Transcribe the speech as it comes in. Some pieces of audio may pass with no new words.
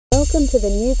Welcome to the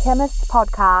New Chemist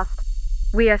podcast.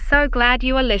 We are so glad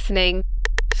you are listening.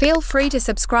 Feel free to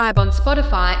subscribe on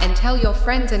Spotify and tell your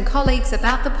friends and colleagues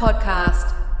about the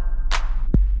podcast.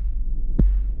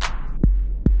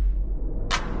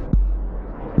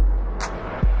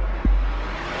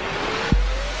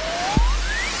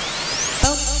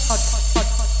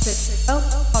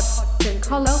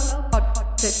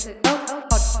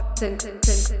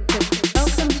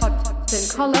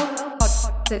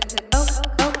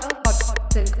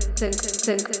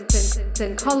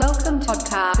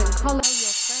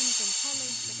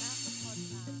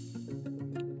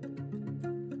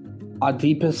 Our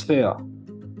Deepest Fear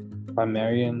by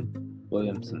Marianne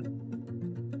Williamson.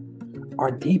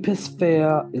 Our deepest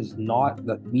fear is not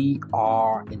that we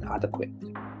are inadequate.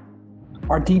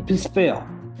 Our deepest fear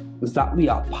is that we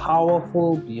are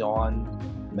powerful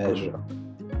beyond measure.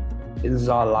 It is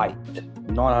our light,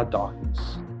 not our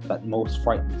darkness, that most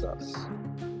frightens us.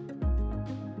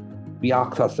 We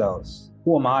ask ourselves,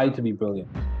 who am I to be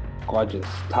brilliant, gorgeous,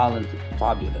 talented,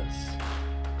 fabulous?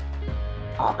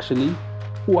 Actually,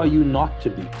 who are you not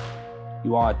to be?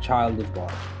 You are a child of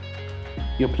God.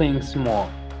 Your playing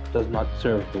small does not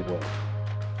serve the world.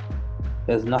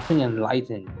 There's nothing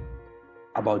enlightening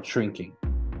about shrinking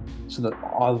so that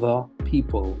other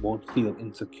people won't feel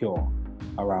insecure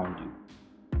around you.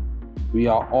 We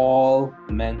are all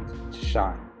meant to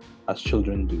shine as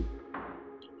children do.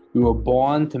 We were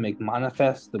born to make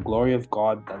manifest the glory of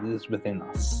God that is within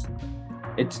us.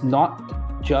 It's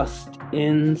not just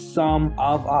in some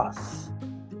of us.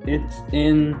 It's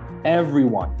in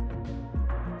everyone.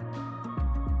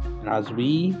 And as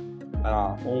we let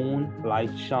our own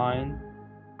light shine,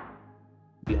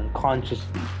 we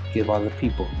unconsciously give other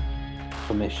people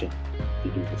permission to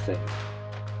do the same.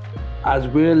 As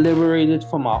we're liberated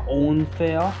from our own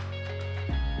fear,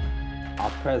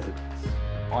 our presence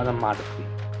automatically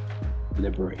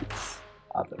liberates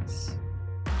others.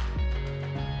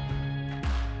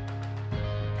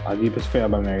 Our Deepest Fear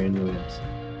by Marianne Williamson.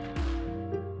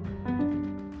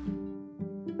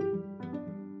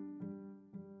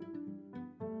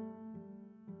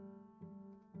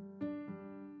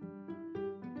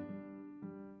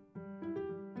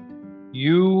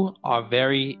 You are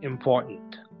very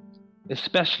important,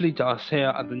 especially to us here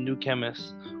at the New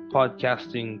Chemist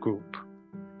podcasting group.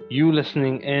 You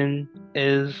listening in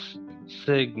is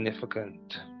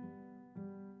significant.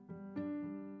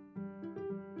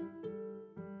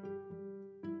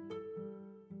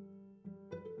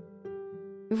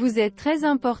 Vous êtes très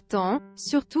important,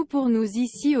 surtout pour nous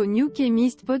ici au New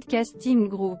Chemist Podcasting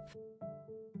Group.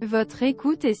 Votre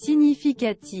écoute est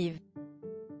significative.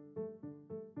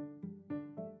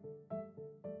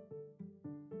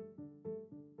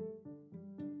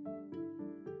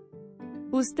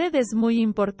 Usted es muy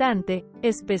importante,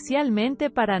 especialmente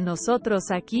para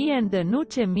nosotros aquí en The New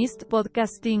Chemist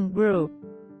Podcasting Group.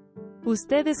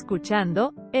 Usted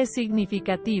escuchando, es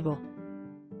significativo.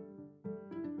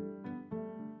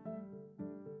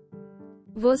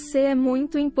 Você é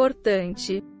muito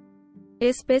importante.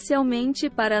 Especialmente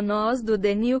para nós do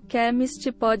The New Chemist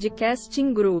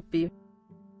Podcasting Group.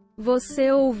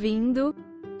 Você ouvindo,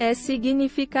 é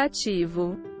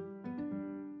significativo.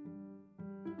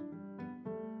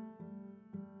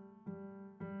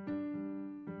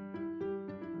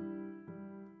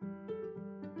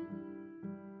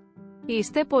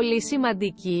 Είστε πολύ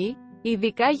σημαντικοί,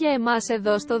 ειδικά για εμάς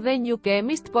εδώ στο The New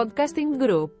Chemist Podcasting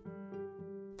Group.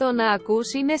 Το να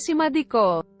ακούς είναι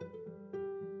σημαντικό.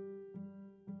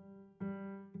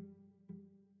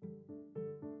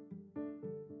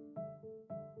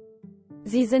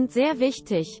 Sie sind sehr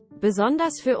wichtig,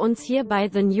 besonders für uns hier bei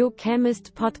The New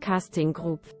Chemist Podcasting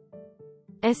Group.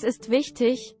 Es ist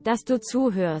wichtig, dass du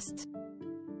zuhörst.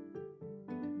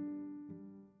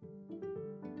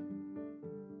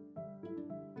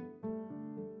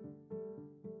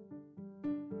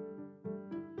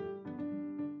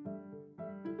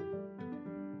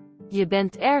 Je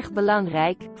bent erg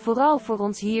belangrijk, vooral voor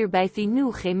ons hier bij The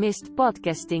New Chemist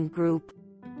Podcasting Group.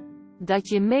 Dat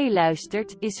je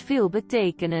meeluistert, is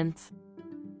veelbetekenend.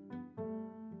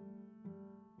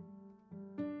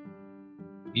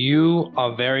 You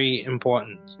are very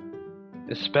important,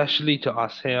 especially to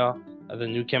us here at the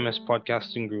New Chemist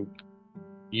Podcasting Group.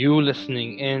 You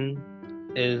listening in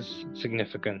is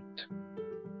significant.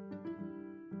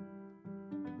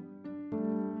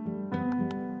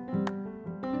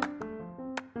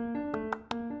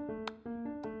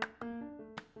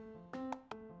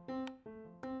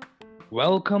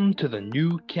 Welcome to the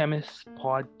New Chemist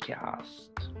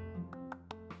Podcast.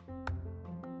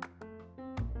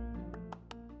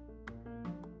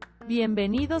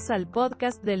 Bienvenidos al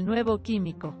podcast del nuevo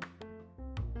químico.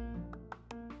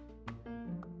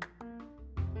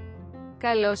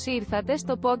 Καλώς ήρθατε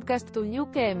στο podcast του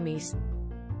New Chemist.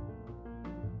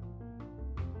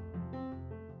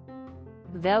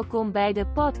 Welkom bij de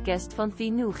podcast van The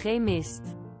New Chemist.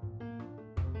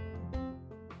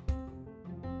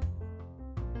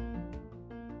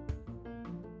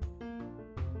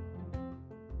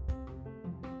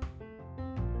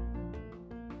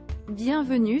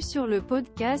 Bienvenue sur le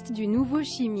podcast du nouveau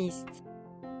chimiste.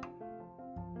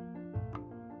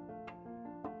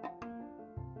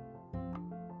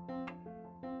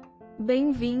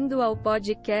 Bem-vindo ao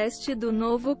podcast do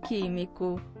novo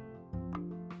químico.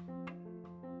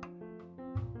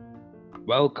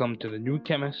 Welcome to the New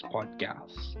Chemist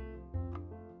podcast.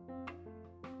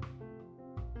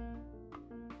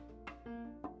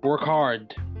 Work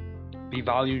hard. Be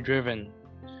value driven.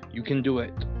 You can do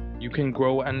it. You can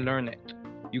grow and learn it.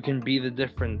 You can be the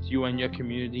difference you and your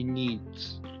community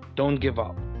needs. Don't give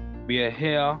up. We are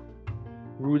here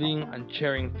rooting and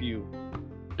cheering for you.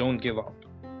 Don't give up.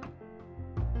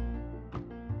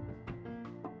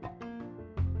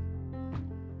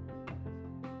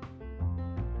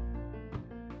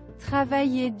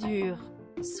 Travaillez dur.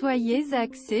 Soyez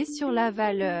axé sur la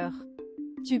valeur.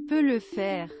 Tu peux le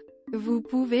faire. Vous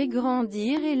pouvez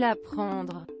grandir et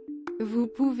l'apprendre. Vous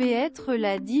pouvez être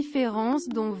la différence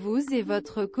dont vous et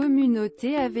votre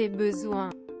communauté avez besoin.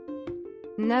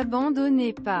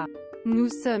 N'abandonnez pas. Nous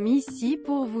sommes ici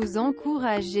pour vous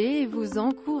encourager et vous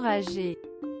encourager.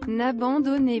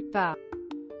 N'abandonnez pas.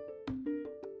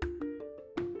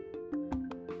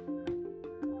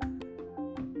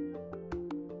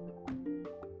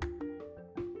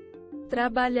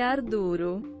 Trabalhar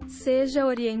duro. Seja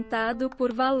orientado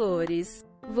por valores.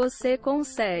 Você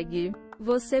consegue.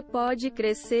 Você pode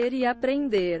crescer e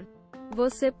aprender.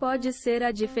 Você pode ser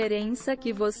a diferença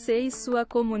que você e sua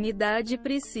comunidade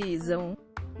precisam.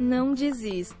 Não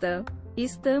desista.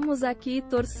 Estamos aqui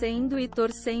torcendo e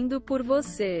torcendo por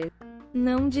você.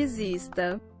 Não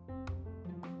desista.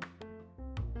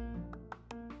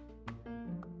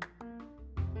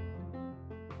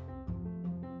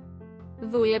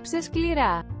 Δούλεψε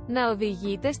σκληρά. Να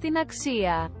οδηγείτε στην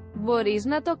αξία. Μπορείς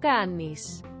να το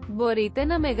κάνεις. Μπορείτε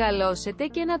να μεγαλώσετε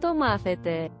και να το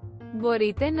μάθετε.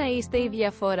 Μπορείτε να είστε η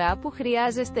διαφορά που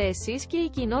χρειάζεστε εσείς και η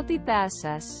κοινότητά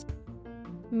σας.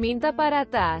 Μην τα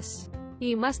παρατάς.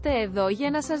 Είμαστε εδώ για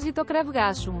να σας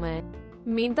ζητοκραυγάσουμε.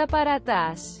 Μην τα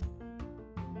παρατάς.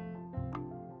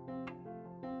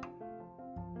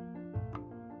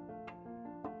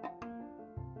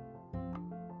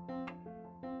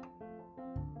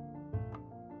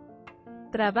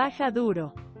 Trabaja duro.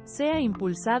 Sea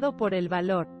impulsado por el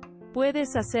valor. Puedes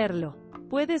hacerlo.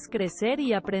 Puedes crecer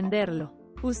y aprenderlo.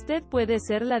 Usted puede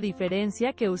ser la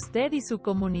diferencia que usted y su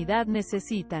comunidad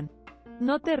necesitan.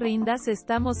 No te rindas,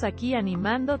 estamos aquí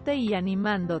animándote y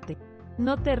animándote.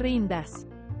 No te rindas.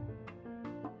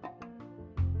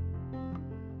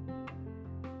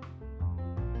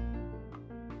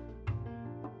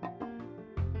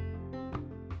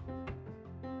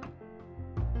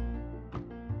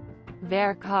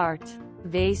 Werk hard.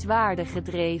 Wees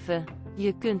waardegedreven.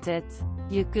 Je kunt het.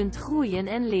 Je kunt groeien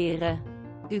en leren.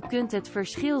 U kunt het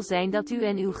verschil zijn dat u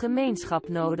en uw gemeenschap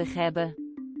nodig hebben.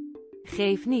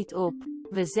 Geef niet op.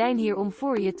 We zijn hier om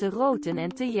voor je te roten en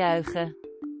te juichen.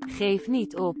 Geef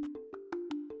niet op.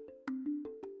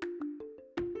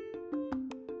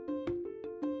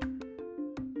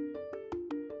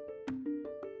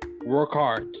 Work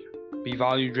hard. Be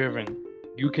value driven.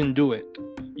 You can do it.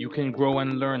 You can grow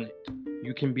and learn it.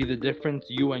 You can be the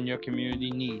difference you and your community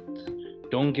needs.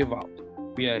 Don't give up.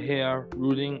 We are here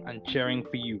rooting and cheering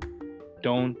for you.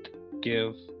 Don't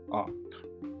give up.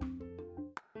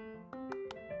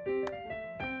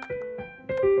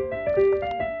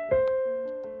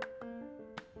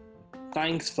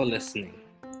 Thanks for listening.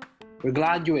 We're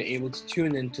glad you were able to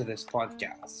tune into this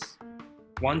podcast.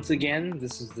 Once again,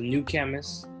 this is The New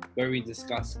Chemist, where we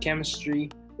discuss chemistry,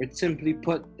 which simply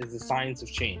put is the science of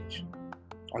change,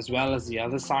 as well as the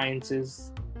other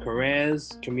sciences,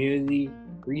 careers, community,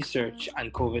 research,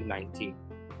 and COVID-19.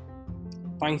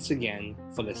 Thanks again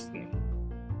for listening.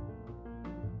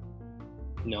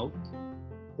 Note,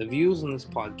 the views on this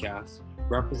podcast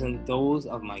represent those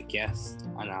of my guest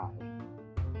and I.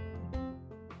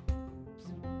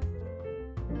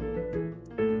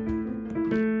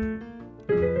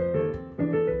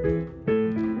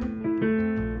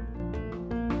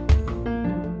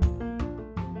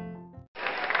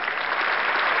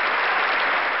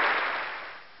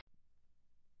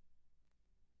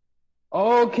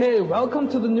 Okay, welcome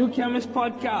to the New Chemist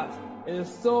podcast. It is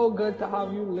so good to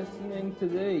have you listening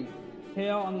today.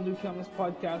 Here on the New Chemist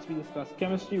podcast, we discuss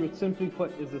chemistry, which simply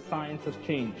put is the science of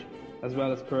change, as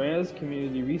well as careers,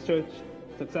 community research,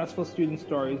 successful student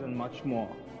stories, and much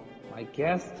more. My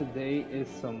guest today is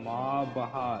Simar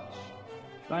Bajaj.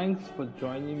 Thanks for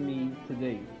joining me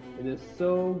today. It is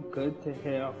so good to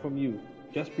hear from you.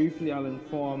 Just briefly, I'll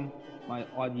inform my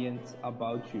audience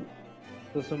about you.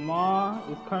 So Simar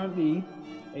is currently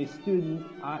a student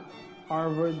at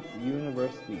Harvard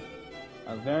University.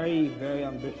 A very, very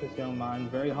ambitious young man,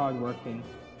 very hardworking.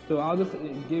 So I'll just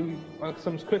give you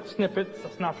some quick snippets,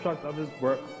 snapshots of his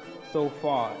work so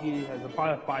far. He has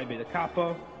applied a Phi Beta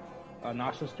Kappa, a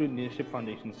National Student Leadership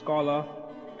Foundation Scholar,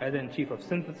 Editor-in-Chief of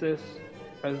Synthesis,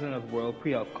 President of World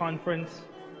Pre-Health Conference,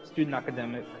 Student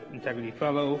Academic Integrity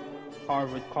Fellow,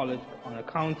 Harvard College Honor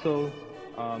Council.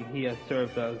 He has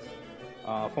served as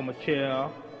former chair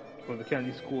for the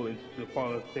Kennedy School Institute of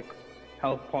Politics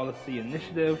Health Policy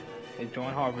Initiative, a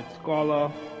Joint Harvard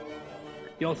Scholar.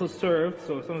 He also served,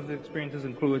 so some of his experiences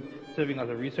include serving as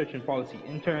a research and policy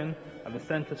intern at the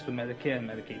Centers for Medicare and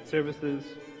Medicaid Services.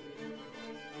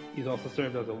 He's also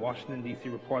served as a Washington, D.C.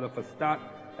 reporter for STAT,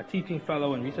 a teaching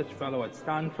fellow and research fellow at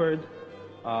Stanford,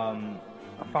 a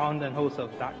founder and host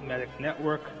of That Medic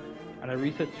Network, and a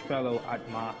research fellow at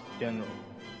Mass General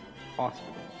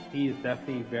Hospital. He is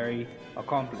definitely very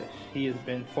accomplished. He has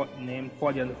been named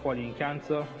 40 under 40 in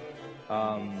cancer.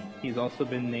 He's also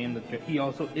been named, he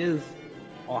also is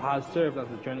or has served as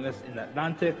a journalist in The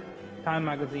Atlantic, Time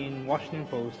Magazine, Washington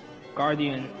Post,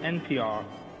 Guardian, NPR.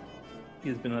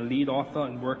 He's been a lead author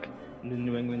and worked in the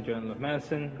New England Journal of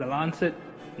Medicine, The Lancet,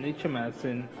 Nature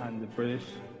Medicine, and the British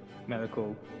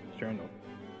Medical Journal.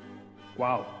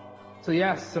 Wow. So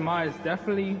yes, Simar, it's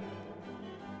definitely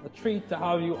a treat to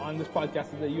have you on this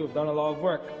podcast today. You have done a lot of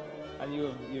work and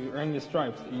you earned your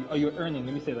stripes. You're earning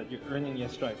your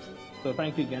stripes. So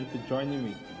thank you again for joining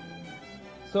me.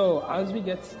 So as we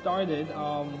get started,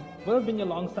 what have been your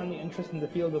long-standing interest in the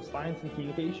field of science and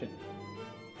communication?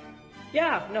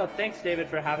 Yeah, no, thanks David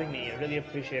for having me. I really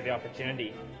appreciate the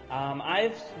opportunity.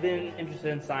 I've been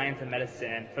interested in science and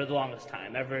medicine for the longest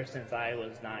time, ever since I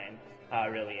was 9,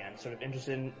 really, and sort of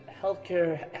interested in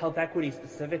healthcare, health equity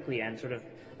specifically, and sort of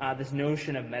this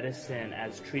notion of medicine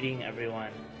as treating everyone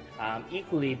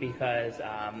equally because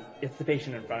it's the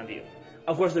patient in front of you.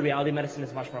 Of course, the reality of medicine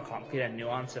is much more complicated and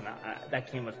nuanced, and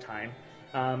that came with time.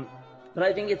 But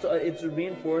I think it's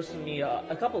reinforced in me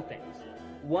a couple things.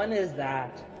 One is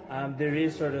that there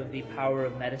is sort of the power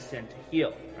of medicine to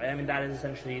heal, right? I mean, that is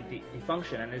essentially the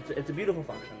function, and it's a beautiful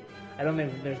function. I don't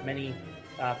think there's many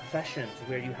professions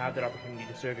where you have that opportunity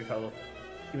to serve your fellow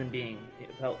human being,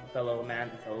 fellow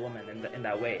man, fellow woman in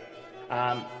that way.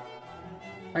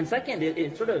 And second,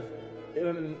 it sort of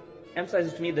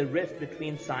emphasizes to me the rift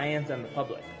between science and the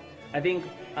public. I think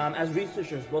as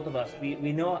researchers, both of us, we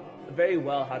know very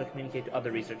well how to communicate to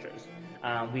other researchers.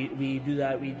 We do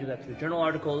that through journal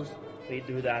articles, we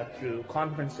do that through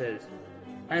conferences,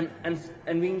 and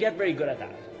we can get very good at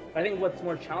that. I think what's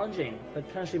more challenging, but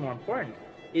potentially more important,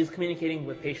 is communicating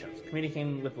with patients,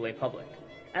 communicating with the lay public.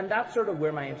 And that's sort of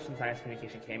where my interest in science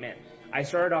communication came in. I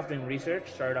started off doing research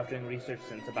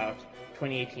since about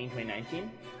 2018,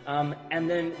 2019, and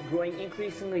then growing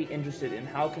increasingly interested in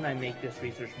how can I make this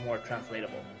research more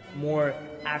translatable, more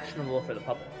actionable for the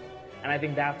public. And I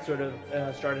think that sort of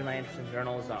started my interest in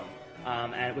journalism,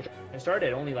 and which I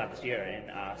started only last year in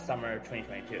summer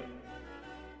 2022.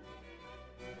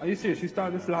 Are you serious? You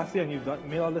started this last year and you've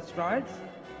made all the strides?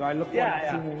 So I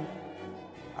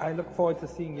look forward to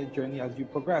seeing your journey as you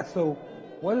progress. So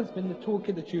what has been the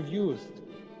toolkit that you've used?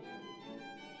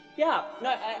 Yeah, no,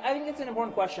 I think it's an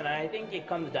important question. I think it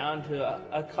comes down to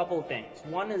a couple things.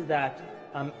 One is that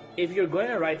if you're going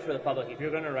to write for the public, if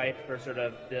you're going to write for sort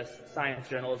of this science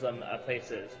journalism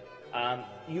places,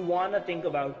 you want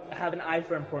to have an eye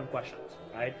for important questions,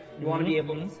 right? You want to be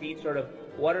able to see sort of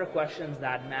what are questions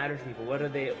that matter to people, what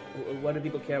do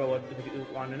people care about, what do people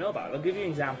want to know about. I'll give you an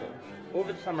example.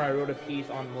 Over the summer, I wrote a piece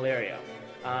on malaria.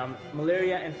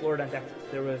 Malaria in Florida and Texas.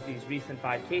 There was these recent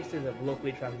 5 cases of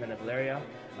locally transmitted malaria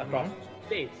across the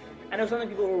states, and it was something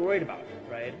people were worried about,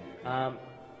 right?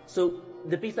 So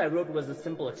the piece I wrote was a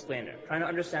simple explainer, trying to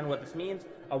understand what this means,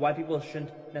 why people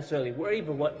shouldn't necessarily worry,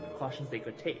 but what precautions they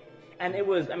could take. And it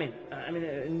was,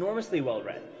 enormously well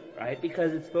read, right?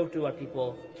 Because it spoke to what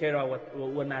people cared about,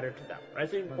 what mattered to them, right?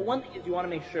 So one thing is you want to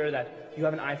make sure that you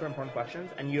have an eye for important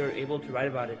questions and you're able to write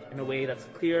about it in a way that's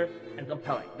clear and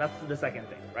compelling. That's the second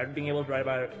thing, right? Being able to write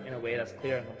about it in a way that's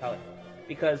clear and compelling.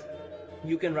 Because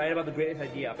you can write about the greatest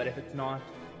idea, but if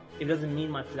it doesn't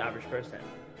mean much to the average person,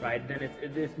 right? Then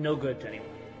it's no good to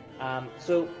anyone.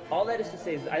 So all that is to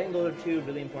say is I think those are 2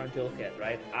 really important toolkits,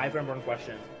 right? Eye for important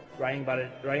questions writing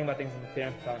about things in a clear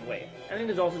and compelling way. I think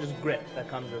there's also just grit that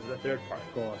comes as the third part.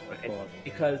 Of course.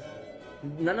 Because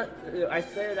I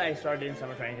said I started in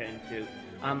summer 2022.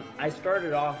 I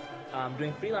started off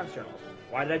doing freelance journals.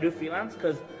 Why did I do freelance?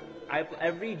 Because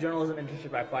every journalism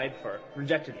internship I applied for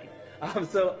rejected me.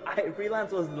 So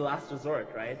freelance was the last resort,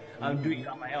 right? Doing it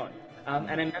on my own.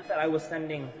 And it meant that I was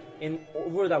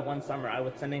over that one summer, I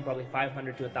was sending probably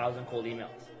 500 to 1,000 cold emails,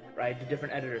 right, to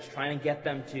different editors, trying to get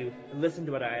them to listen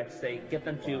to what I had to say, get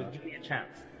them to give me a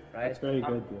chance, right? That's very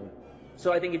good, dude.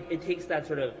 So I think it takes that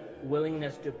sort of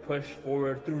willingness to push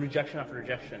forward through rejection after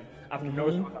rejection, after no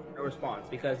response after no response,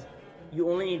 because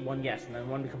you only need one yes, and then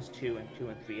one becomes two, and two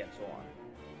and three, and so on.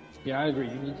 Yeah, I agree.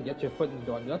 You need to get your foot in the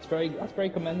door. That's very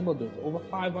commendable, dude. Over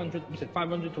 500, you said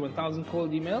 500 to 1,000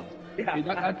 cold emails? Yeah. Dude,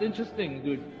 that's interesting,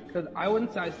 dude. Because I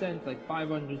wouldn't say I sent like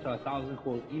 500 to 1,000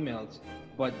 cold emails,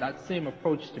 but that same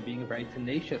approach to being very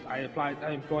tenacious, I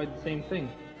employed the same thing.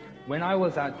 When I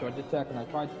was at Georgia Tech and I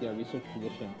tried to get a research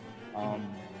position,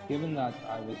 given that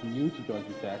I was new to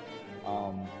Georgia Tech,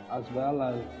 as well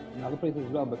as in other places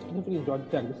as well, but specifically in Georgia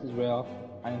Tech, this is where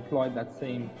I employed that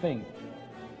same thing.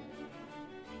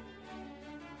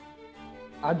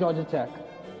 At Georgia Tech,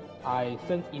 I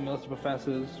sent emails to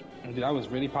professors, and dude, I was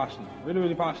really passionate,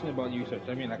 really passionate about research.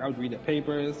 I mean, like I would read their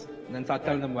papers and then start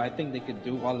telling them what I think they could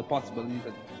do, all the possibilities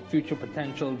and future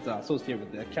potentials associated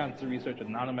with their cancer research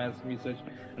and nanomedicine research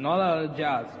and all that other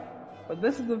jazz. But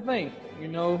this is the thing,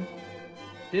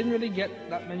 didn't really get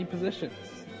that many positions.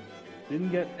 Didn't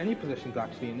get any positions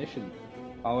actually initially.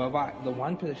 However, the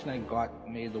one position I got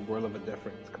made the world of a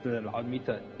difference because it allowed me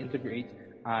to integrate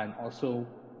and also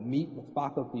meet with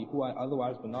faculty who I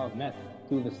otherwise would not have met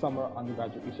through the summer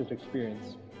undergraduate research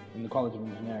experience in the College of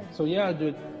Engineering. So yeah,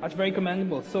 dude, that's very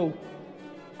commendable. So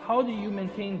how do you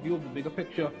maintain view of the bigger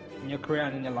picture in your career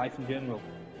and in your life in general?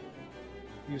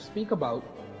 You speak about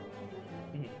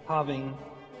having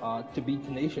to be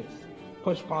tenacious,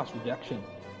 push past rejection.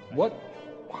 What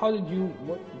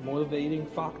motivating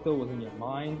factor was in your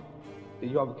mind?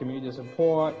 Did you have a community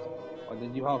support, or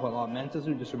did you have a lot of mentors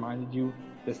who just reminded you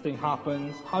this thing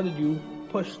happens? How did you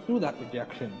push through that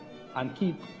rejection and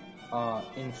keep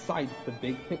in sight the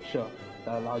big picture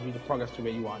that allowed you to progress to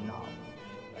where you are now?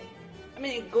 I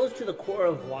mean, it goes to the core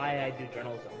of why I do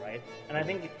journalism, right? And I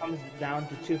think it comes down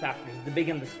to two factors, the big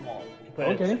and the small, to put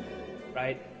it simply,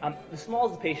 right? The small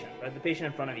is the patient, right? The patient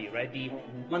in front of you, right? The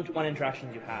one-to-one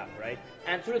interactions you have, right?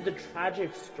 And sort of the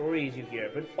tragic stories you hear,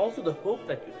 but also the hope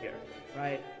that you hear,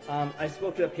 right? I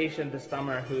spoke to a patient this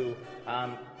summer who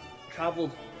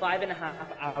traveled 5.5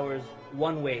 hours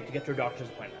one way to get to her doctor's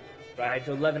appointment, right?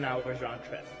 So 11 hours round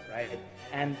trip, right?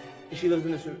 And she lives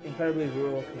in this incredibly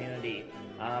rural community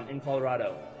in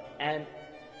Colorado, and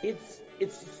it's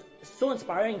so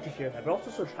inspiring to hear that, but also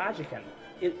so tragic, and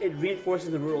it reinforces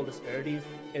the rural disparities.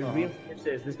 It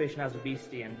reinforces this patient has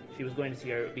obesity, and she was going to see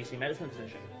her obesity medicine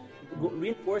physician. It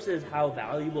reinforces how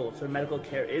valuable sort of medical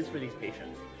care is for these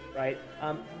patients, right?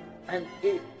 And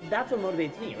that's what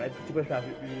motivates me, right, to push back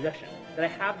rejection. That I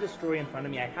have this story in front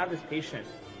of me, I have this patient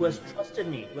who has trusted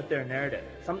me with their narrative,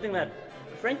 something that,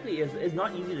 frankly, is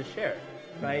not easy to share,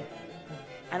 right?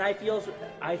 And I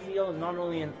feel not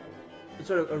only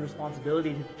sort of a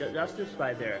responsibility to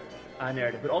justify their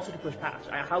narrative, but also to push past.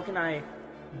 How can I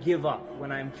give up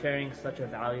when I'm carrying such a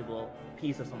valuable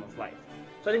piece of someone's life?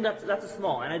 So I think that's a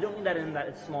small, and I don't mean that in that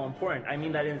it's small important. I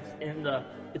mean that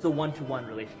it's a one-to-one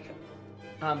relationship.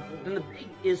 Then the big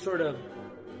is sort of,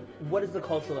 what is the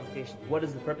cultural implication? What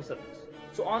is the purpose of this?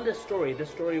 So on this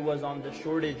story was on the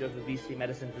shortage of obesity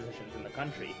medicine physicians in the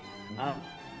country.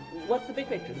 What's the big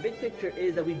picture? The big picture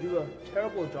is that we do a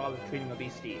terrible job of treating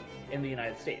obesity in the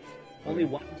United States. Only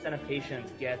 1% of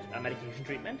patients get medication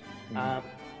treatment,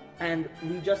 and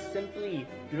we just simply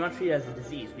do not treat it as a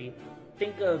disease. We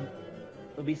think of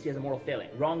obesity as a moral failing,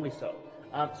 wrongly so.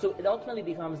 So it ultimately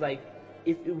becomes like,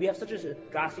 if we have such a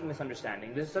drastic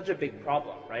misunderstanding, this is such a big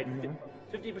problem, right?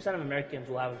 50% of Americans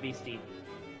will have obesity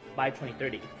by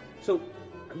 2030. So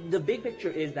the big picture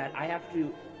is that I have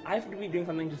to be doing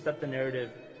something to set the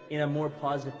narrative in a more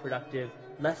positive, productive,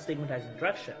 less stigmatizing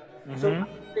direction. So I'm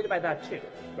motivated by that too,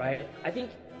 right? I think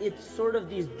it's sort of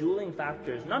these dueling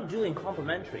factors, not dueling,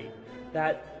 complementary,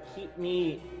 that keep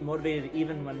me motivated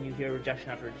even when you hear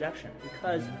rejection after rejection,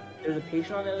 because there's a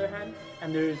patient on the other hand,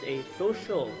 and there's a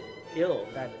social ill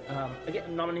that,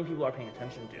 again, not many people are paying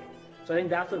attention to. So I think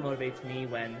that's what motivates me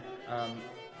when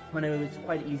it was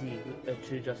quite easy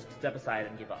to just step aside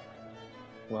and give up.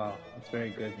 Wow, that's very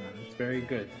good, man. It's very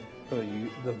good. So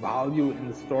the value in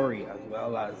the story, as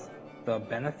well as the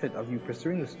benefit of you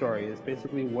pursuing the story, is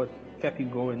basically what kept you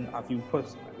going after you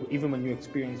pushed, even when you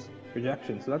experienced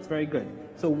rejection. So that's very good.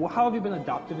 So how have you been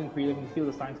adaptive and creative in the field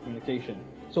of science communication?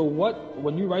 So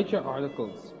when you write your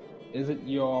articles, is it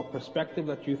your perspective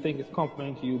that you think is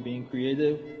complementing to you being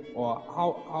creative, or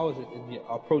how is it in the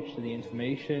approach to the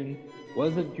information? What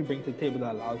is it you bring to the table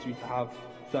that allows you to have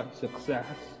such success,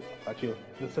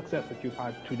 the success that you've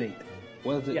had to date?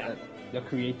 What is it, the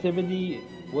creativity?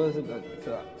 What is it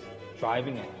that's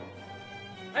driving it?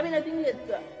 I mean, I think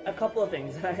it's a couple of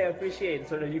things. I appreciate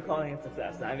sort of you calling it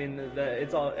success. I mean,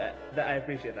 it's all, I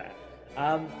appreciate that.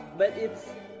 But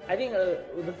I think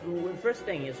the first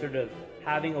thing is sort of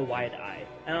having a wide eye.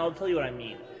 And I'll tell you what I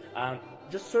mean.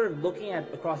 Just sort of looking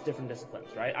at across different disciplines,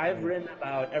 right? I've written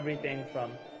about everything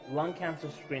from lung cancer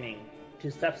screening to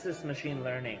sepsis machine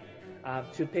learning,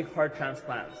 to pig heart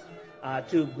transplants,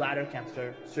 to bladder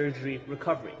cancer surgery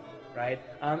recovery, right?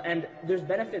 And there's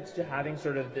benefits to having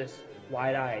sort of this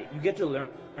wide eye. You get to learn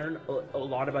a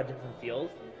lot about different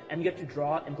fields, and you get to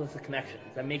draw implicit connections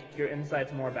that make your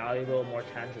insights more valuable, more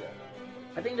tangible.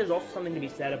 I think there's also something to be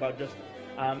said about just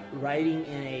writing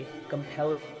in a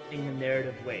compelling and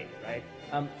narrative way, right?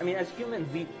 I mean, as humans,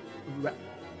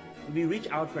 we reach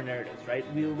out for narratives, right?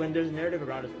 When there's a narrative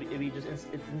around us,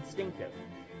 it's instinctive.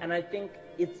 And I think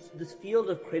it's this field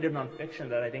of creative nonfiction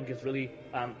that I think is really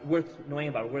worth knowing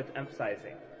about, worth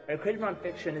emphasizing. Right? Creative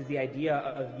nonfiction is the idea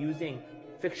of using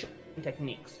fiction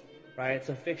techniques, right?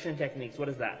 So fiction techniques, what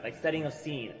is that? Like setting a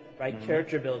scene, right?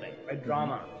 Character building, right?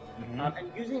 Drama.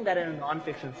 And using that in a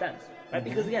nonfiction sense, right?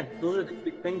 Because again, those are the things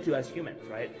we cling to as humans,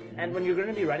 right? And when you're going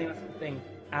to be writing about something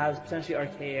as potentially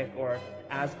archaic or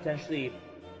as potentially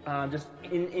just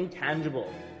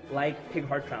intangible, like pig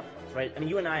heart transplants, right? I mean,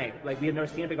 you and I, like, we have never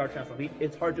seen a pig heart transplant.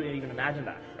 It's hard to even imagine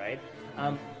that, right?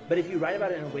 But if you write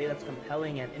about it in a way that's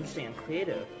compelling and interesting and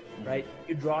creative, right,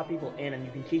 you draw people in and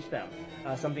you can teach them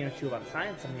something or two about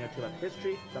science, something or two about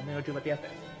history, something or two about the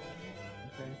ethics.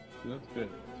 Okay, that's good.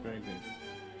 That's very good.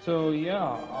 So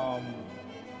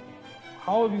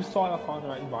how have you sought out found the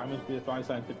right environment for your thrive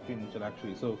scientifically and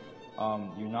intellectually? So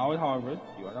you're now at Harvard.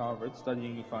 You're at Harvard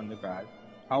studying for undergrad.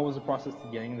 How was the process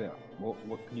to getting there?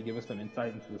 What can you give us some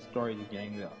insight into the story to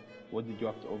getting there? What did you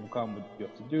have to overcome? What did you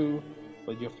have to do?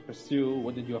 What did you have to pursue?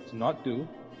 What did you have to not do?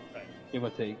 Right. Give or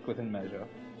take, within measure,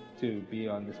 to be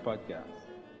on this podcast.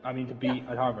 I mean, to be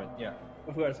at Harvard. Yeah.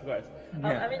 Of course.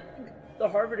 I mean, the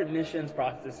Harvard admissions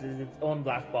process is its own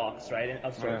black box, right?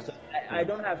 Of sorts. So I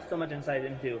don't have so much insight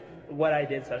into what I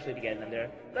did, especially to get in there.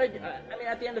 But I mean,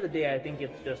 at the end of the day, I think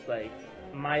it's just like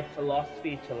my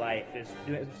philosophy to life is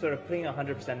sort of putting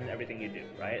 100% in everything you do,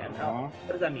 right? And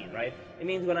what does that mean, right? It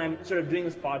means when I'm sort of doing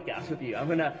this podcast with you, I'm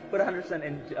gonna put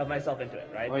 100% of myself into it,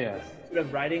 right? Oh yes. Sort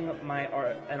of writing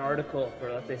an article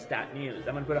for, let's say, Stat News,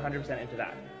 I'm gonna put 100% into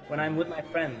that. When I'm with my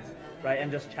friends, right, and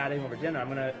just chatting over dinner, I'm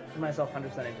gonna put myself 100%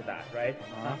 into that, right?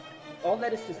 All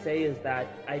that is to say is that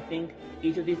I think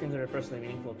each of these things are personally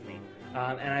meaningful to me,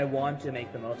 and I want to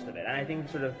make the most of it. And I think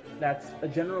sort of that's a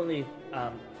generally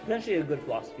potentially a good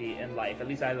philosophy in life. At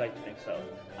least I like to think so.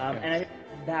 And I think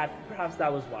that perhaps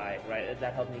that was why, right,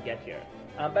 that helped me get here.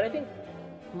 But I think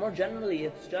more generally,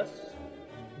 it's just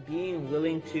being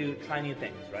willing to try new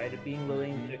things, right? Being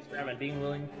willing to experiment, being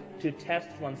willing to test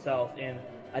oneself in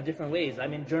different ways. I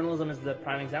mean, journalism is the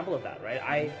prime example of that,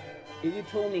 right? If you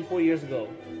told me 4 years ago,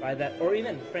 right, that, or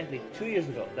even frankly 2 years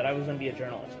ago, that I was going to be a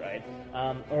journalist, right,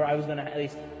 or I was going to at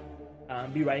least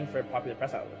be writing for popular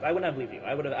press outlets, I wouldn't have believed you.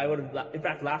 I would have, in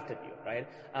fact, laughed at you, right?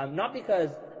 Not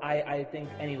because I think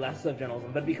any less of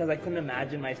journalism, but because I couldn't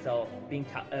imagine myself being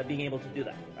able to do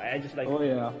that, right? I just like,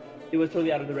 it was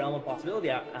totally out of the realm of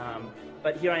possibility.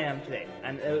 But here I am today,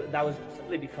 and that was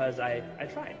simply because I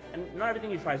tried. And not everything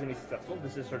you try is going to be successful.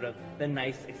 This is sort of the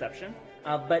nice exception.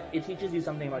 But it teaches you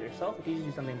something about yourself. It teaches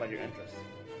you something about your interests.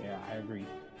 Yeah, I agree.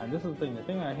 And this is the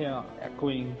thing I hear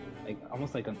echoing, like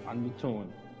almost like an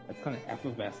undertone, that's kind of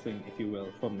effervescing, if you will,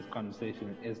 from this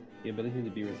conversation, is the ability to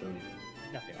be resilient.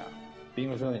 Yeah.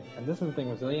 Being resilient. And this is the thing,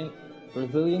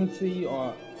 resiliency,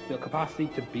 or the capacity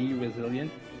to be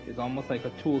resilient, is almost like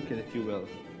a toolkit, if you will.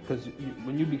 Because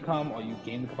when you become, or you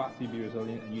gain the capacity to be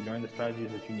resilient, and you learn the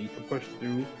strategies that you need to push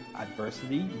through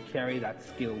adversity, you carry that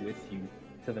skill with you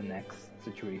to the next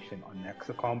situation, or next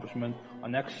accomplishment, or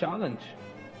next challenge.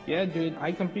 Yeah, dude,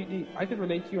 I could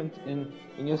relate to you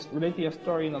relate to your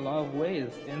story in a lot of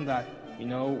ways, in that,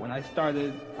 when I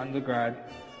started undergrad,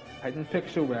 I didn't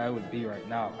picture where I would be right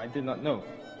now. I did not know.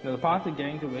 The path to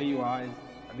getting to where you are is,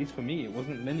 at least for me, it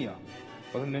wasn't linear.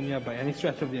 It wasn't linear by any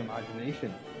stretch of the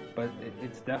imagination. But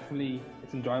it's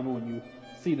enjoyable when you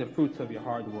see the fruits of your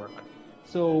hard work.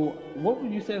 So what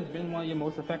would you say has been one of your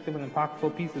most effective and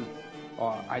impactful pieces,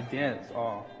 or ideas,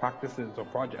 or practices, or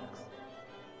projects?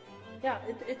 Yeah,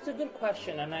 it's a good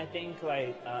question, and I think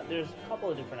there's a couple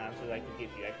of different answers I could give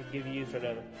you. I could give you sort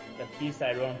of the piece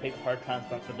I wrote on fake heart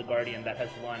transplants for The Guardian that has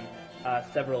won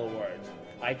several awards.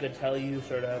 I could tell you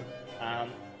sort of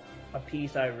a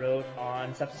piece I wrote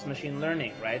on sepsis machine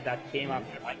learning, right? That came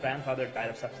after my grandfather died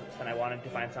of sepsis, and I wanted to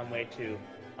find some way to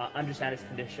understand his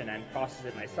condition and process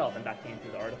it myself, and that came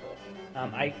through the article.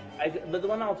 But the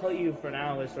one I'll tell you for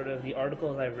now is sort of the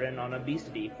articles I've written on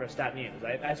obesity for Stat News.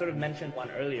 I sort of mentioned one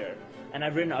earlier, and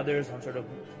I've written others on sort of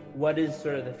what is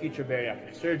sort of the future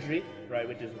bariatric surgery, right,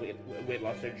 which is weight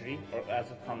loss surgery, or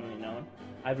as it's commonly known.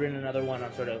 I've written another one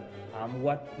on sort of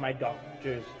what my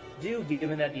doctors do,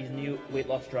 given that these new weight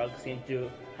loss drugs seem to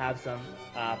have some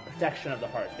protection of the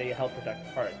heart. They help protect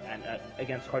the heart and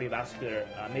against cardiovascular,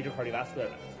 major cardiovascular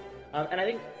events. And I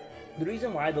think the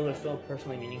reason why those are so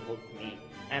personally meaningful to me,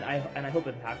 and I hope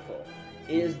impactful,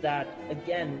 is that,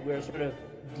 again, we're sort of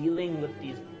dealing with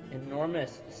these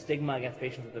enormous stigma against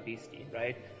patients with obesity,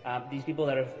 right? These people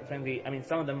that are, frankly, I mean,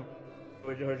 some of them who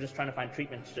are just trying to find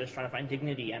treatment, just trying to find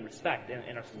dignity and respect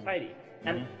in our society.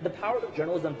 And the power of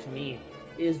journalism, to me,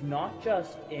 is not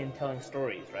just in telling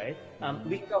stories, right?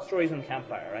 We can tell stories in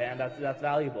Campfire, right? And that's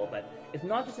valuable, but it's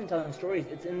not just in telling stories,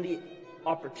 it's in the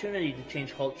opportunity to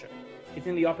change culture. It's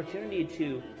in the opportunity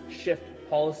to shift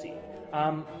policy.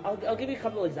 I'll give you a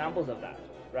couple of examples of that,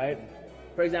 right?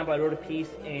 For example, I wrote a piece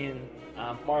in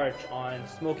March on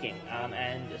smoking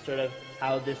and sort of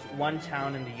how this one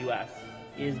town in the US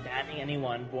is banning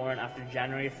anyone born after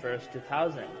January 1st,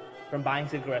 2000 from buying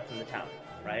cigarettes in the town,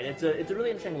 right? It's a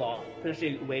really interesting law,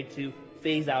 potentially a way to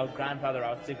phase out, grandfather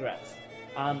out cigarettes.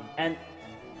 And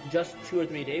just 2 or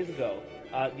 3 days ago,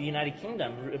 the United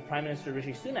Kingdom, Prime Minister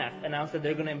Rishi Sunak announced that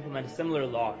they're going to implement a similar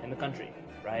law in the country,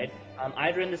 right?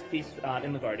 I'd written this piece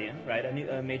in The Guardian, right,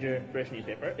 a major British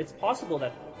newspaper. It's possible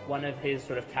that one of his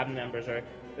sort of cabinet members or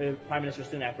Prime Minister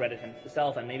Sunak read it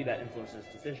himself, and maybe that influenced his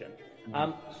decision.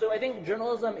 So I think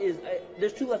journalism is,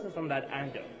 there's 2 lessons from that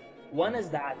anecdote. One is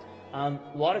that a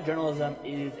lot of journalism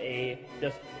is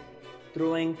just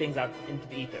throwing things out into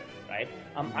the ether, right?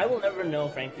 I will never know,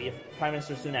 frankly, if Prime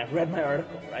Minister Sunak read my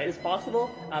article, right? It's possible.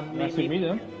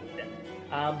 Maybe,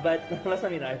 but let's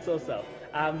not mean that. It's so.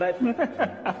 But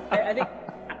I think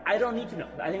I don't need to know.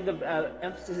 I think the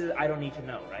emphasis is I don't need to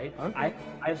know, right? Okay.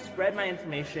 I've spread my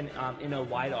information in a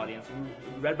wide audience,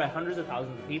 read by hundreds of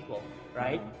thousands of people,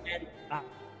 right? And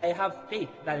I have faith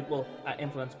that it will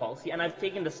influence policy, and I've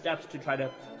taken the steps to try to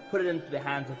put it into the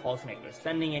hands of policymakers,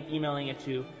 sending it, emailing it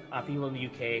to people in the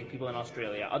UK, people in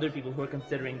Australia, other people who are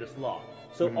considering this law.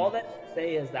 So all that to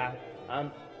say is that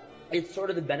it's sort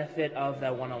of the benefit of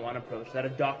that one-on-one approach that a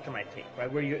doctor might take, right,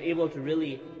 where you're able to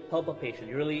really help a patient,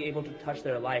 you're really able to touch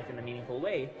their life in a meaningful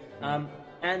way,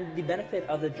 and the benefit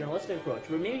of the journalistic approach,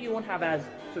 where maybe you won't have as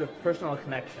sort of personal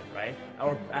connection, right,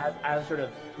 or as sort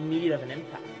of immediate of an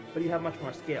impact, but you have much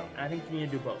more scale, and I think you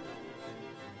need to do both.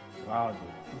 Wow, dude,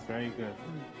 that's very good.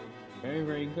 Very,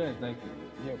 very good. Like,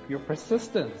 your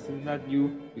persistence in that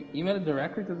you email it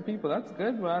directly to the people. That's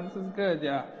good, man. This is good.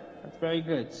 Yeah, that's very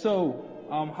good. So,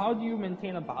 how do you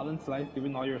maintain a balanced life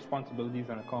given all your responsibilities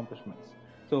and accomplishments?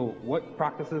 So, what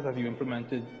practices have you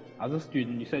implemented as a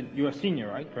student? You said you're a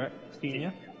senior, right? Correct?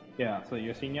 Senior? Yeah. So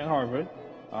you're a senior at Harvard.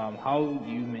 How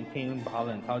do you maintain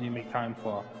balance? How do you make time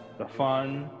for the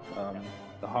fun,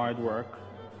 the hard work,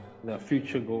 the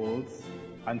future goals,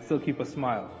 and still keep a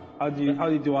smile? How do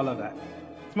you do all of that?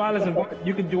 Smile is important.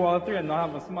 You can do all 3 and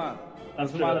not have a smile. A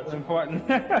smile is important.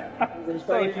 There's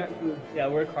plenty of people who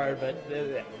work hard but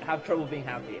have trouble being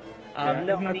happy. Isn't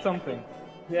that something?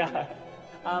 Yeah.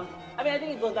 I mean, I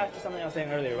think it goes back to something I was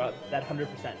saying earlier about that 100%,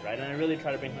 right? And I really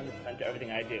try to bring 100% to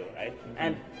everything I do, right?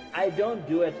 And I don't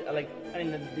do it,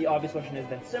 the obvious question is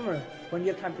then, Simar, when do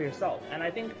you have time for yourself? And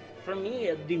I think, for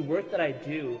me, the work that I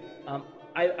do,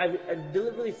 I've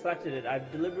deliberately selected it.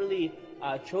 I've deliberately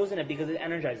chosen it because it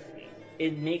energizes me.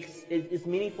 It's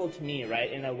meaningful to me,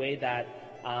 right, in a way that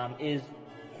is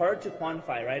hard to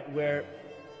quantify, right, where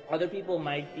other people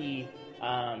might be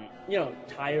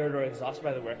tired or exhausted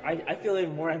by the work. I feel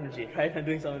even more energy, right, when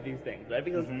doing some of these things, right,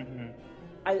 because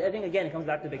I think, again, it comes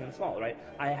back to big and small, right?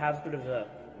 I have sort of a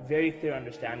very clear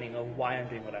understanding of why I'm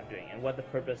doing what I'm doing and what the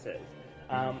purpose is,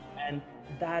 and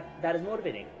that is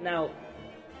motivating. Now,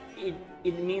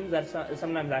 it means that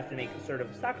sometimes I have to make a sort of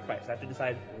sacrifice. I have to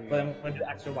decide whether I'm going to do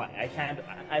X or Y.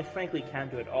 I frankly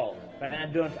can't do it all, but I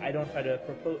don't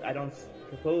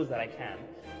propose that I can.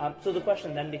 So the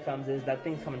question then becomes is that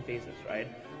things come in phases, right?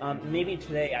 Maybe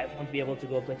today I won't be able to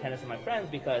go play tennis with my friends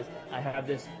because I have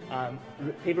this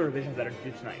paper revisions that are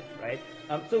due tonight, right?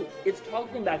 So it's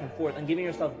talking back and forth and giving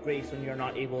yourself grace when you're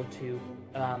not able to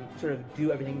sort of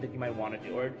do everything that you might want to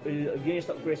do, or giving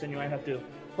yourself grace when you might have to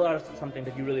pull out something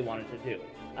that you really wanted to do.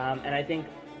 And I think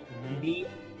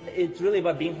it's really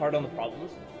about being hard on the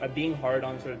problems, being hard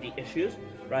on sort of the issues,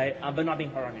 right? But not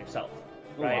being hard on yourself,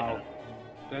 right? Wow.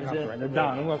 I'm going to write that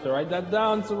down. I'm going to write that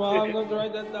down, Simar. I'm going to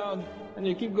write that down. And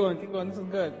you keep going. This is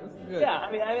good. Yeah, I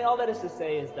mean, all that is to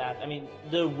say is that, I mean,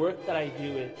 the work that I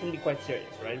do can be quite serious,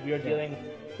 right? We are dealing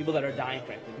with people that are dying,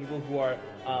 frankly, people who are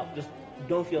just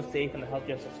don't feel safe in the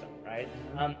healthcare system, right?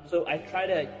 So I try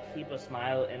to keep a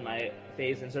smile in my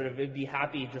face and sort of be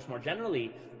happy just more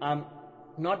generally,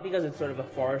 not because it's sort of a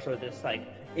farce or this like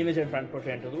image I'm trying to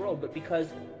portray into the world, but because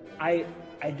I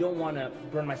don't want to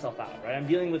burn myself out, right? I'm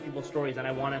dealing with people's stories and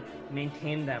I want to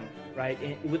maintain them, right,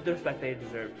 with the respect they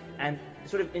deserve, and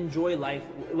sort of enjoy life.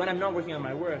 When I'm not working on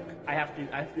my work, I have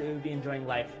to be enjoying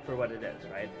life for what it is,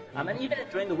 right? And even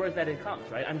enjoying the work that it comes,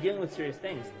 right? I'm dealing with serious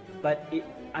things, but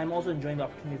I'm also enjoying the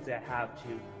opportunities that I have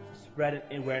to spread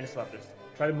awareness about this,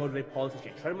 try to motivate policy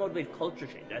change, try to motivate culture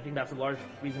change. I think that's a large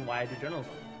reason why I do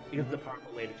journalism, because it's a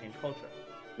powerful way to change culture.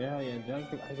 Yeah,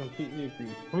 I completely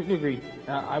agree.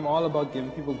 I'm all about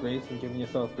giving people grace and giving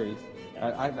yourself grace.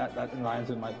 That aligns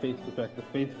with my faith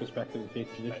perspective and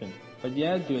faith tradition. But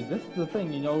yeah, dude, this is the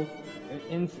thing,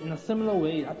 in a similar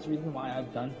way, that's the reason why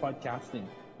I've done podcasting.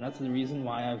 And that's the reason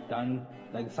why I've done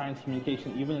like science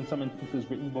communication, even in some instances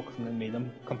written books and then made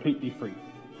them completely free.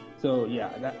 So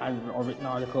yeah, I've written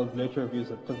articles, literature reviews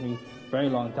that took me a very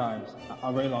long time,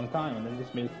 and then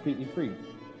just made it completely free.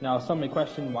 Now, some may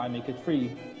question why make it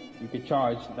free. You could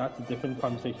charge. That's a different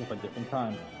conversation for a different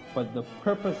time. But the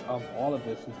purpose of all of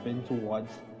this has been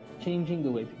towards changing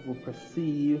the way people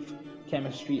perceive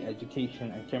chemistry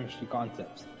education and chemistry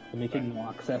concepts, to make it more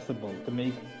accessible, to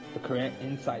make the correct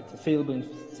insights,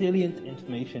 salient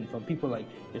information from people like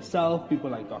yourself, people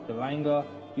like Dr. Langer,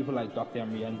 people like Dr.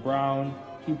 Amrian Brown,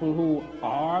 people who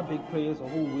are big players or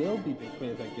who will be big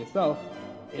players like yourself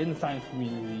in the science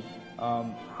community,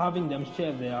 having them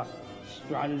share their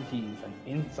strategies and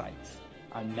insights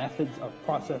and methods of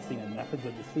processing and methods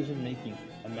of decision making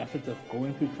and methods of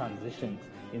going through transitions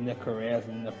in their careers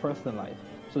and in their personal life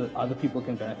so that other people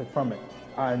can benefit from it.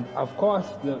 And of course,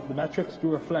 the metrics do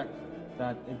reflect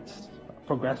that it's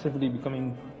progressively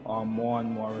becoming more and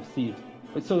more received.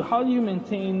 But so how do you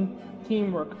maintain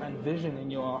teamwork and vision in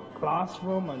your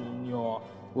classroom and in your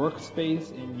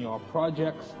workspace, in your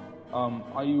projects?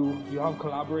 You have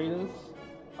collaborators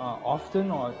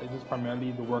often, or is this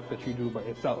primarily the work that you do by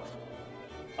yourself?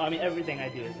 I mean, everything I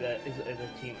do is a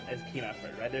team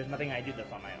effort, right? There's nothing I do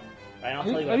that's on my own, right? And I'll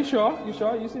tell you Are you sure? You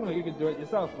sure? You seem like you could do it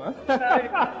yourself, man.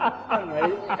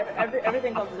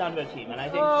 Everything comes down to a team, and I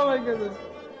think. Oh my goodness.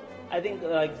 I think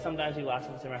like sometimes people ask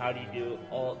me, Simar, how do you do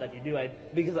all that you do?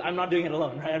 Because I'm not doing it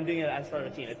alone, right? I'm doing it as part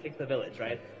of a team. It takes a village,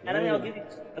 right? And I mean, I'll give you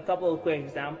a couple of quick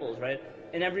examples, right?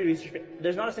 In every research paper,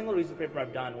 there's not a single research paper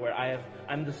I've done where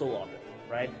I'm the sole author,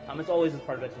 right? It's always as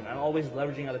part of a team. I'm always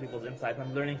leveraging other people's insights.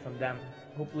 I'm learning from them.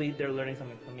 Hopefully, they're learning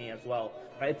something from me as well,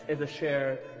 right? It's a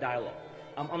shared dialogue.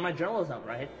 On my journalism,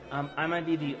 right? I might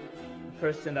be the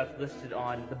person that's listed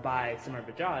on the by Simar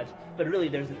Bajaj, but really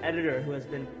there's an editor who has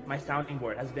been my sounding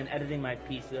board, has been editing my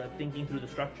piece, thinking through the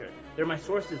structure. They're my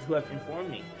sources who have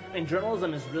informed me. I mean,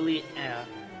 journalism is really an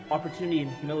opportunity in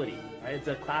humility, right? It's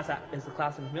a class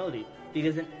in humility,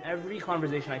 because in every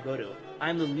conversation I go to,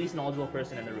 I'm the least knowledgeable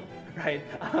person in the room, right?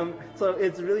 So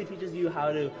it really teaches you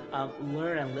how to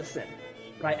learn and listen,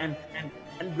 right?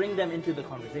 And bring them into the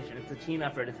conversation. It's a team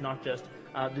effort. It's not just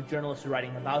the journalist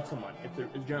writing about someone. It's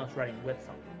a journalist writing with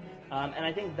someone. And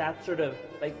I think that's sort of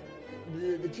like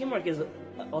the teamwork is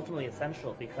ultimately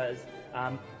essential, because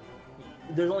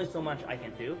there's only so much I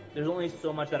can do. There's only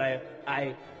so much that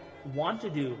I want to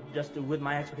do just with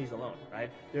my expertise alone, right?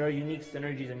 There are unique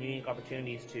synergies and unique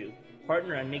opportunities to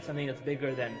partner and make something that's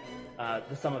bigger than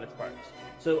the sum of its parts.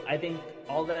 So I think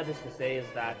all that is to say is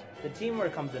that the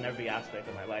teamwork comes in every aspect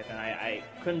of my life, and I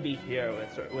couldn't be here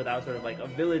without sort of like a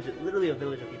village, literally a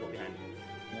village of people behind me.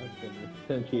 That's good.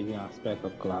 The synergistic aspect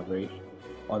of collaboration,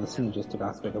 or the synergistic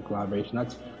aspect of collaboration.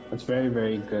 That's very,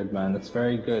 very good, man. That's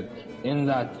very good. In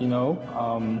that,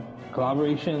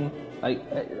 collaboration. I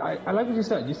like what you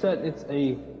said. You said it's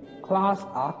a class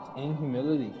act in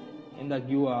humility, in that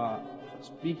you are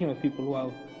speaking with people who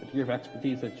have a degree of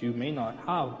expertise that you may not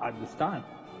have at this time.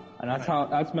 And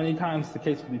that's many times the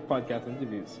case with these podcast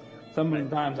interviews. Some of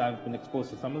the times I've been exposed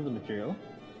to some of the material,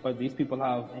 but these people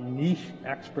have a niche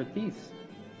expertise.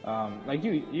 Like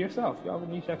you yourself, you have a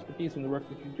niche expertise in the work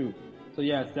that you do. So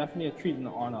yeah, it's definitely a treat and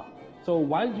an honor. So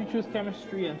why did you choose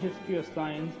chemistry and history of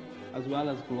science, as well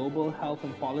as global health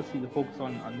and policy to focus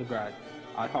on undergrad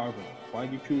at Harvard? Why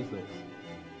did you choose those?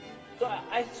 So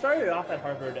I started off at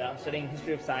Harvard studying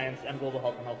history of science and global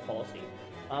health and health policy.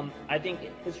 I think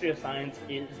history of science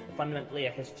is fundamentally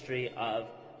a history of,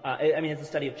 it's a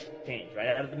study of change, right?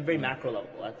 At a very macro level,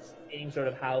 that's seeing sort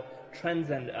of how trends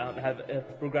and have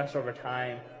progressed over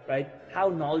time, right? How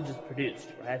knowledge is produced,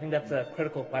 right? I think that's a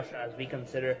critical question as we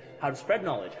consider how to spread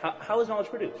knowledge. How is knowledge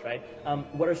produced, right?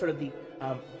 What are sort of the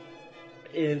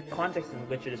context in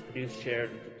which it is produced,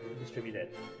 shared, distributed?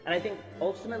 And I think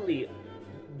ultimately,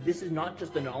 this is not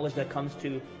just the knowledge that comes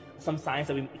to some science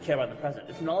that we care about in the present.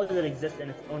 It's knowledge that exists in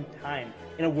its own time,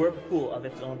 in a whirlpool of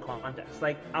its own context.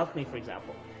 Like alchemy, for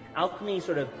example. Alchemy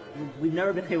we've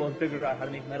never been able to figure out how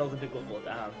to make metals into gold,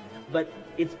 but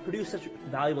it's produced such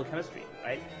valuable chemistry,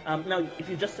 right? Now, if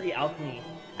you just study alchemy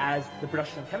as the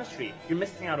production of chemistry, you're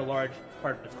missing out a large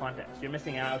part of its context. You're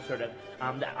missing out the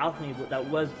alchemy that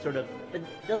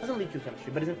doesn't lead to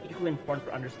chemistry, but is equally important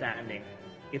for understanding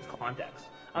its context.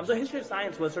 So history of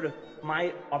science was sort of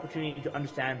my opportunity to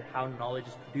understand how knowledge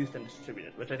is produced and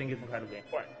distributed, which I think is incredibly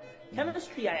important.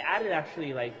 Chemistry, I added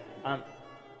actually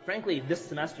frankly, this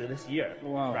semester, this year.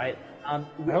 Wow. Right? I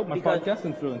hope my podcast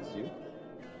influenced you.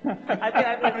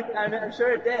 I'm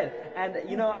sure it did. And,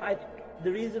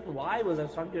 the reason why was I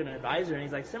was talking to an advisor, and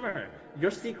he's like, Simar,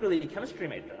 you're secretly a chemistry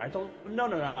major. I told him, no,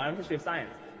 I'm history of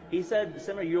science. He said,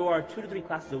 Simar, you are 2 to 3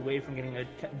 classes away from getting a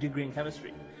degree in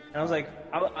chemistry. And I was like,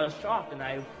 I was shocked, and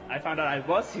I found out I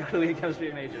was secretly a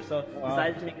chemistry major, so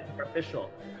decided to make it more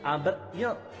official. But,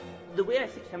 the way I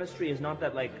see chemistry is not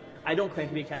that, I don't claim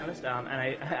to be a chemist, and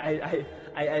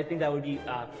I think that would be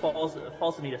false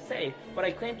of me to say. What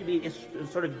I claim to be is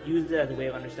sort of use it as a way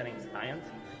of understanding science.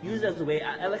 Use it as a way,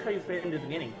 I like how you framed it at the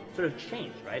beginning, sort of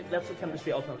change, right? That's what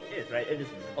chemistry ultimately is, right? It is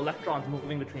electrons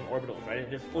moving between orbitals, right?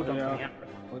 It is photons coming out.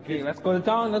 Okay, let's go to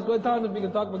town. If we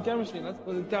can talk about chemistry, let's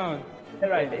go to town.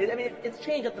 Right. It's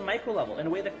change at the micro level in a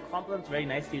way that complements very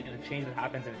nicely to the change that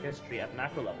happens in history at the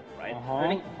macro level, right? I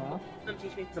think them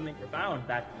teach me something profound,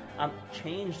 that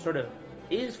change sort of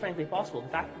is frankly possible. The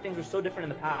fact that things are so different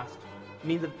in the past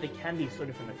means that they can be so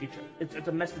different in the future. It's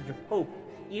a message of hope,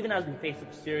 even as we face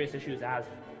such serious issues as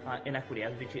inequity,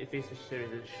 as we face such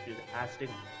serious issues as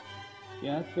stigma.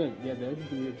 Yeah, that's good. Yeah, there's a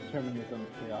degree of determinism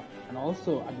here. And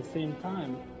also, at the same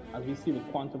time, as we see with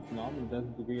quantum phenomena, there's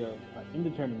a degree of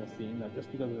indeterminacy, that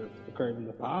just because it occurred in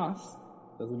the past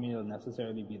doesn't mean it'll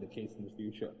necessarily be the case in the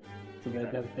future. So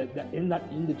that in that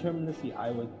indeterminacy,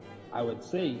 I would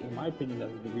say, in my opinion,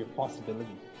 there's a degree of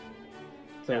possibility.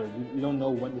 So we don't know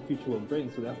what the future will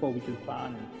bring, so therefore we can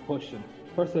plan and push and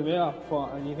persevere for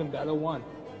an even better one.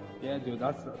 Yeah, dude,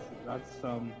 that's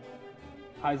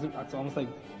almost like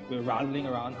we're rattling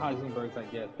around Heisenberg's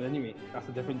ideas. But anyway, that's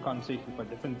a different conversation for a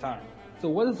different time. So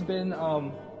what has been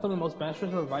some of the most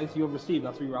beneficial advice you have received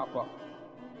as we wrap up?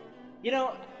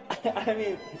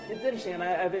 It's interesting, and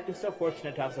I've been so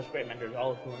fortunate to have such great mentors,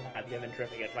 all of whom have given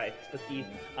terrific advice. But the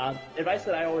advice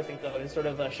that I always think of is sort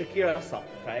of a Shakira song,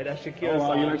 right? A Shakira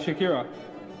song. You like Shakira?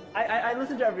 I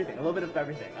listen to everything, a little bit of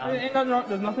everything.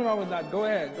 There's nothing wrong with that. Go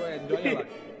ahead, enjoy your life.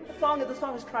 The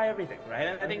song is try everything, right?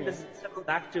 And I think this circles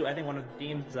back to, one of the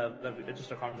themes of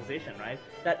just our conversation, right?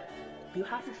 That you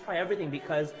have to try everything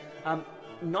because,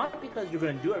 not because you're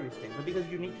going to do everything, but because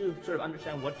you need to sort of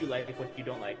understand what you like, what you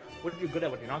don't like, what you're good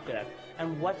at, what you're not good at,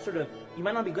 and what sort of, you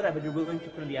might not be good at, but you're willing to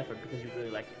put in the effort because you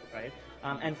really like it, right?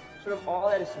 And sort of all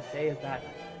that is to say is that,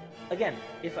 again,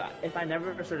 if I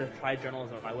never sort of tried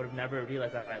journalism, I would have never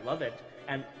realized that I love it.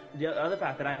 And the other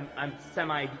fact that I'm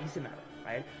semi-decent at it.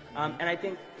 Right? And I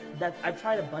think that I've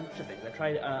tried a bunch of things. I've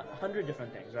tried 100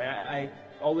 different things, right? I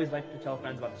always like to tell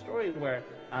friends about the story where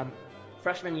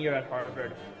freshman year at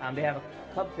Harvard, they have a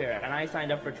club fair, and I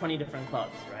signed up for 20 different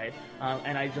clubs, right?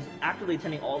 And I just actively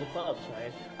attending all the clubs,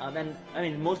 right?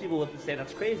 And most people would say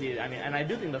that's crazy. And I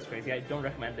do think that's crazy. I don't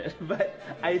recommend it, but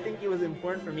I think it was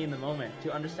important for me in the moment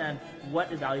to understand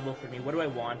what is valuable for me, what do I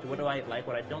want, what do I like,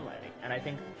 what I don't like. And I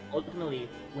think ultimately,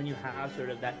 when you have sort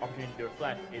of that opportunity to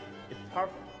reflect, it's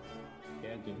powerful.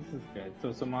 Yeah, dude, this is good.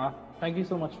 So, Simar, thank you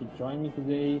so much for joining me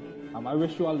today. I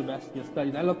wish you all the best in your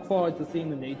studies. I look forward to seeing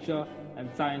the Nature and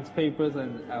Science papers,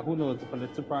 and who knows, the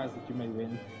Pulitzer Prize that you may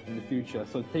win in the future.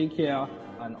 So take care,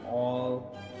 and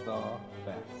all the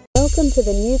best. Welcome to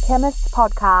the New Chemist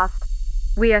podcast.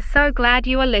 We are so glad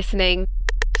you are listening.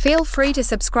 Feel free to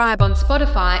subscribe on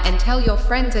Spotify and tell your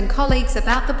friends and colleagues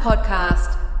about the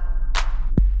podcast.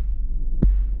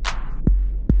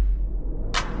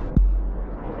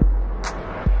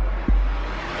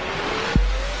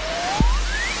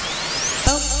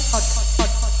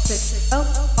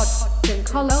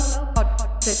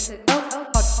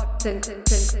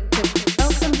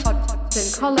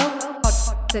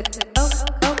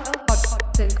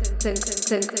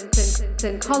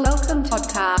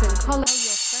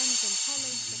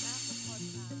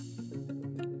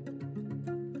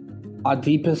 Our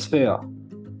Deepest Fear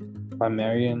by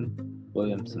Marianne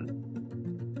Williamson.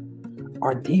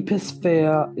 Our deepest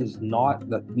fear is not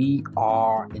that we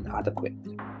are inadequate.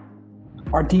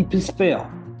 Our deepest fear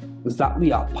is that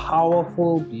we are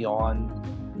powerful beyond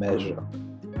measure.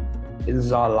 It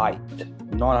is our light,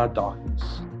 not our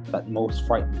darkness, that most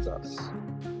frightens us.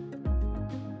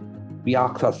 We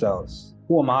ask ourselves,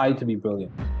 who am I to be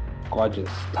brilliant, gorgeous,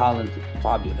 talented,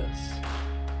 fabulous?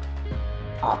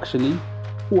 Actually,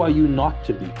 who are you not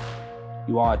to be?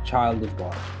 You are a child of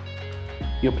God.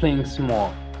 Your playing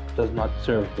small does not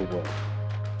serve the world.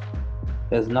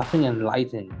 There's nothing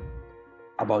enlightening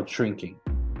about shrinking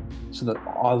so that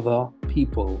other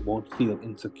people won't feel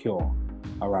insecure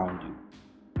around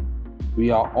you.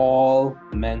 We are all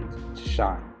meant to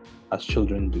shine as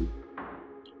children do.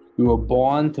 We were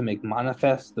born to make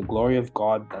manifest the glory of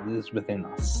God that is within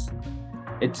us.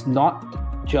 It's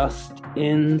not just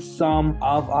in some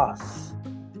of us.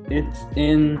 It's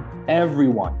in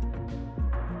everyone.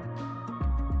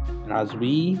 And as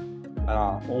we let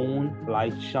our own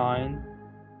light shine,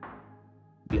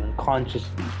 we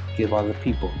unconsciously give other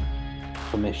people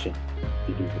permission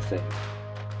to do the same.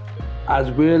 As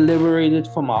we're liberated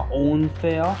from our own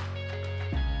fear,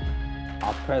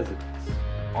 our presence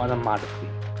automatically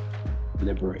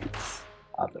liberates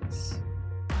others.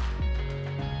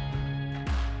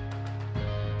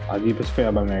 Our Deepest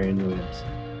Fear by Marianne Williamson.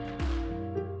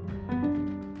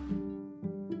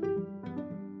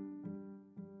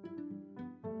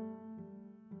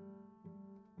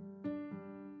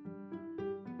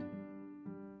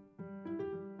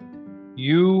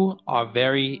 You are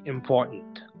very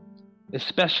important,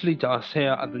 especially to us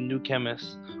here at the New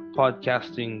Chemist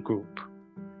podcasting group.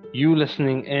 You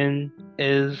listening in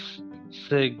is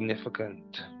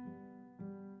significant.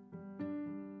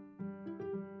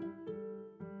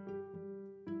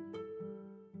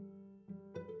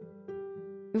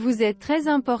 Vous êtes très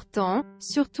important,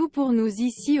 surtout pour nous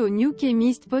ici au New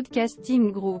Chemist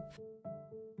Podcasting Group.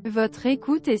 Votre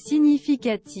écoute est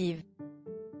significative.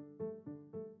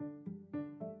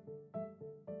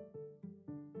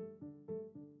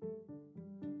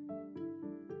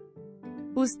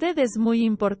 Usted es muy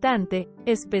importante,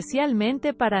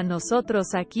 especialmente para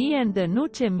nosotros aquí en The New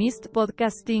Chemist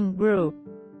Podcasting Group.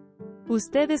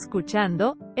 Usted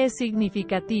escuchando, es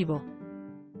significativo.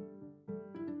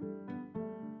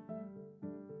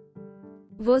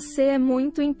 Você é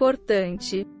muito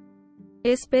importante.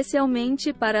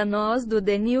 Especialmente para nós do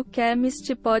The New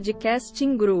Chemist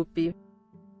Podcasting Group.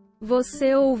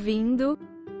 Você ouvindo,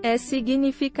 é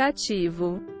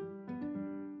significativo.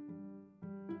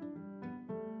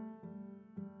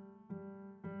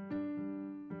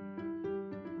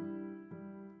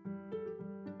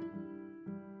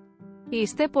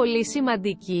 Είστε πολύ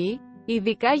σημαντικοί,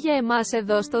 ειδικά για εμάς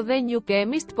εδώ στο The New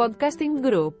Chemist Podcasting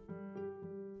Group.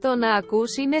 Το να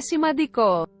ακούς είναι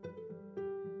σημαντικό.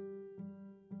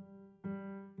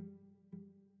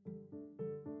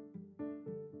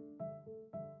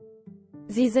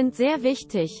 Sie sind sehr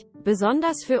wichtig,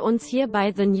 besonders für uns hier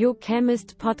bei The New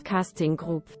Chemist Podcasting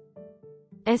Group.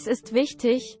 Es ist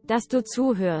wichtig, dass du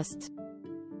zuhörst.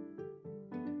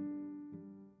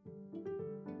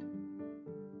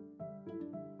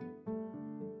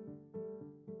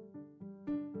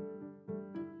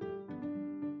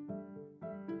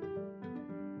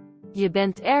 Je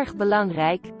bent erg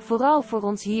belangrijk, vooral voor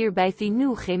ons hier bij The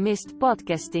New Chemist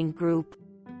Podcasting Group.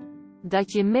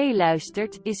 Dat je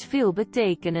meeluistert, is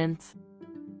veelbetekenend.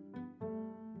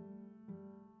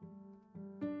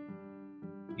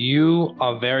 You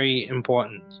are very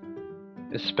important,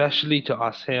 especially to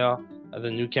us here at the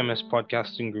New Chemist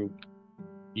Podcasting Group.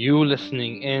 You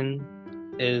listening in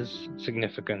is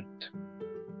significant.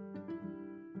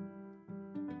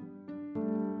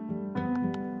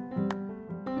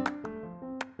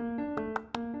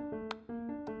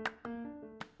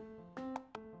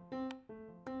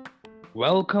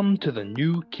 Welcome to the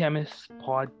New Chemist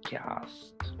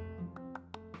Podcast.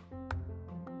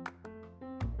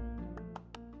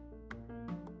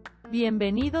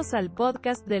 Bienvenidos al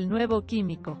podcast del nuevo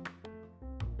químico.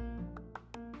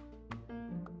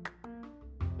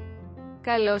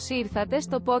 Καλώς ήρθατε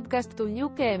στο podcast του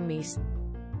New Chemist.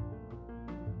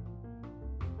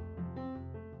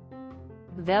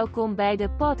 Welkom bij de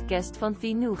podcast van The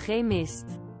New Chemist.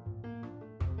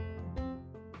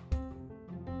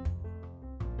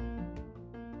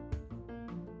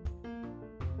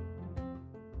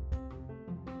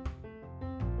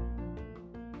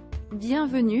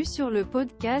 Bienvenue sur le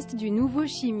podcast du nouveau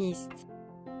chimiste.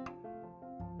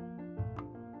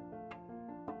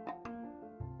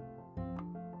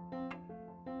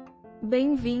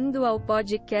 Bem-vindo ao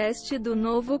podcast do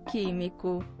novo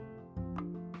químico.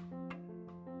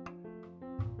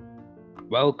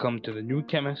 Welcome to the New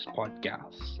Chemist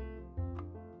podcast.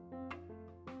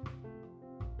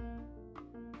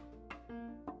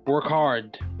 Work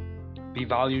hard. Be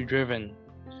value driven.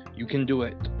 You can do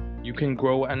it. You can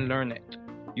grow and learn it.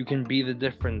 You can be the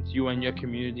difference you and your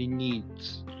community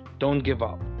needs. Don't give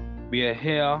up. We are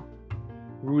here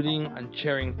rooting and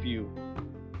cheering for you.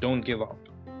 Don't give up.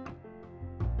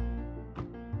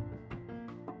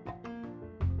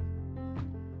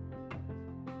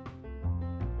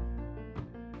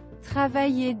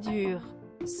 Travaillez dur.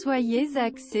 Soyez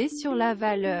axés sur la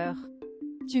valeur.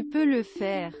 Tu peux le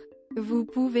faire. Vous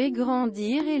pouvez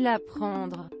grandir et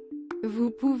l'apprendre.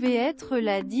 Vous pouvez être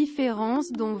la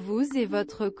différence dont vous et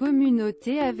votre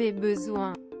communauté avez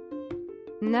besoin.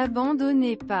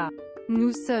 N'abandonnez pas.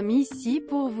 Nous sommes ici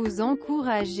pour vous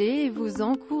encourager et vous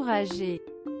encourager.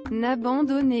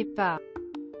 N'abandonnez pas.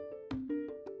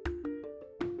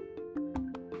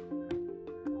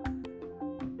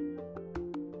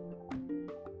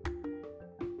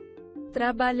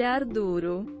 Trabalhar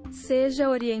duro. Seja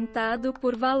orientado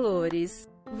por valores.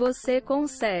 Você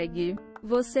consegue.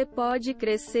 Você pode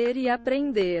crescer e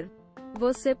aprender.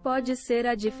 Você pode ser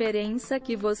a diferença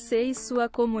que você e sua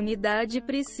comunidade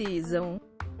precisam.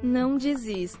 Não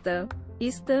desista.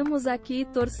 Estamos aqui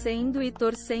torcendo e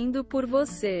torcendo por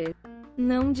você.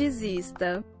 Não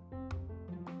desista.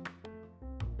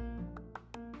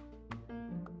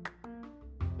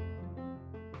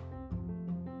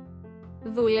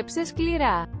 Δούλεψε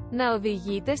σκληρά. Να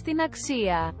οδηγείτε στην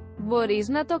αξία. Μπορείς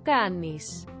να το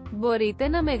κάνεις. Μπορείτε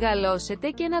να μεγαλώσετε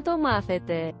και να το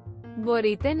μάθετε.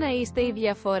 Μπορείτε να είστε η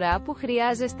διαφορά που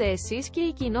χρειάζεστε εσείς και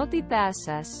η κοινότητά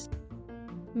σας.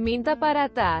 Μην τα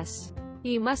παρατάς.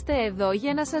 Είμαστε εδώ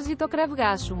για να σας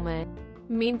ζητοκραυγάσουμε.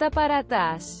 Μην τα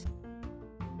παρατάς.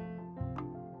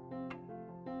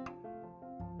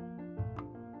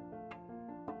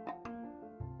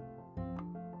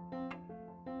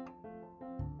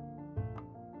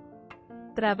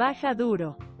 Trabaja duro.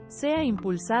 Sea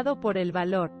impulsado por el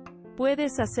valor.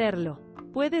 Puedes hacerlo.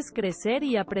 Puedes crecer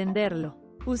y aprenderlo.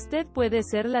 Usted puede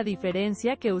ser la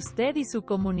diferencia que usted y su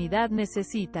comunidad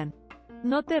necesitan.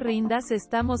 No te rindas,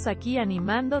 estamos aquí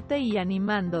animándote y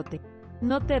animándote.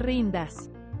 No te rindas.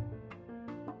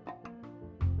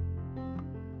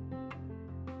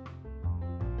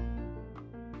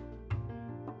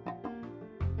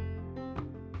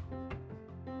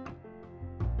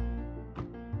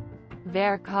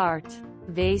 Werk hard.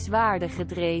 Wees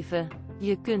waardegedreven.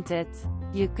 Je kunt het.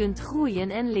 Je kunt groeien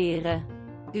en leren.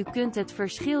 U kunt het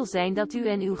verschil zijn dat u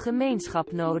en uw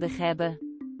gemeenschap nodig hebben.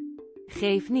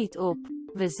 Geef niet op.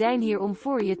 We zijn hier om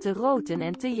voor je te roten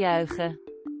en te juichen.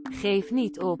 Geef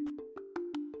niet op.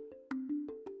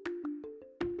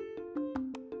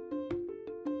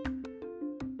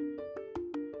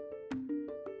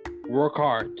 Work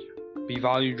hard. Be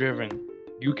value driven.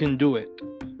 You can do it.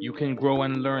 You can grow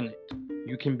and learn it.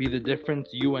 You can be the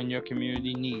difference you and your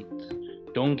community needs.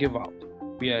 Don't give up.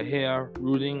 We are here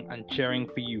rooting and cheering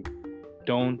for you.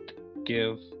 Don't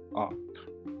give up.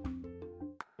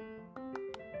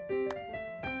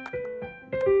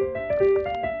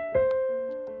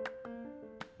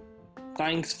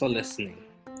 Thanks for listening.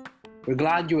 We're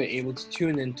glad you were able to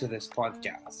tune into this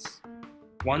podcast.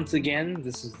 Once again,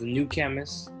 this is The New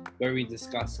Chemist, where we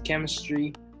discuss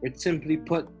chemistry, which simply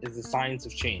put is the science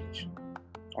of change,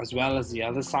 as well as the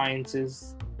other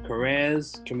sciences,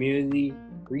 careers, community,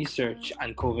 research,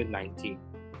 and COVID-19.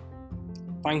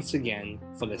 Thanks again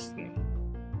for listening.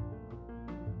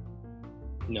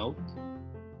 Note,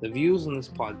 the views on this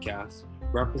podcast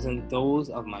represent those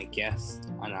of my guests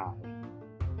and I.